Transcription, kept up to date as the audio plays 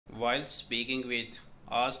While speaking with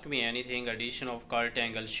Ask Me Anything edition of Kurt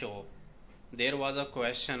Angle show, there was a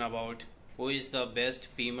question about who is the best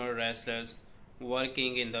female wrestlers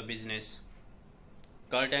working in the business.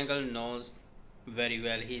 Kurt Angle knows very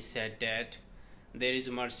well. He said that there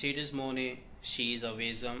is Mercedes Moné, she is a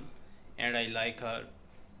wisdom and I like her.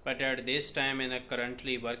 But at this time and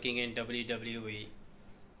currently working in WWE,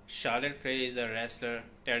 Charlotte Flair is the wrestler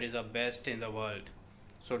that is the best in the world.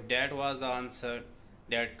 So that was the answer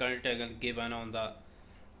that Kurt Angle given on the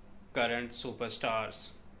current superstars.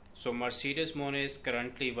 So Mercedes Moné is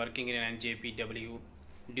currently working in NJPW,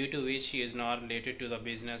 due to which she is not related to the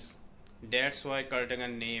business. That's why Kurt Angle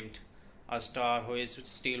named a star who is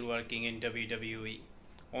still working in WWE.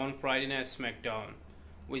 On Friday Night SmackDown,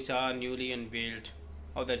 we saw a newly unveiled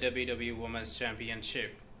of the WWE Women's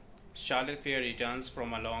Championship. Charlotte Flair returns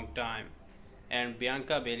from a long time, and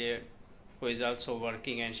Bianca Belair, who is also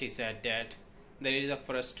working, and she said that there is a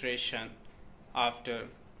frustration after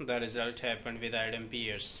the result happened with Adam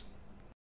Pearce.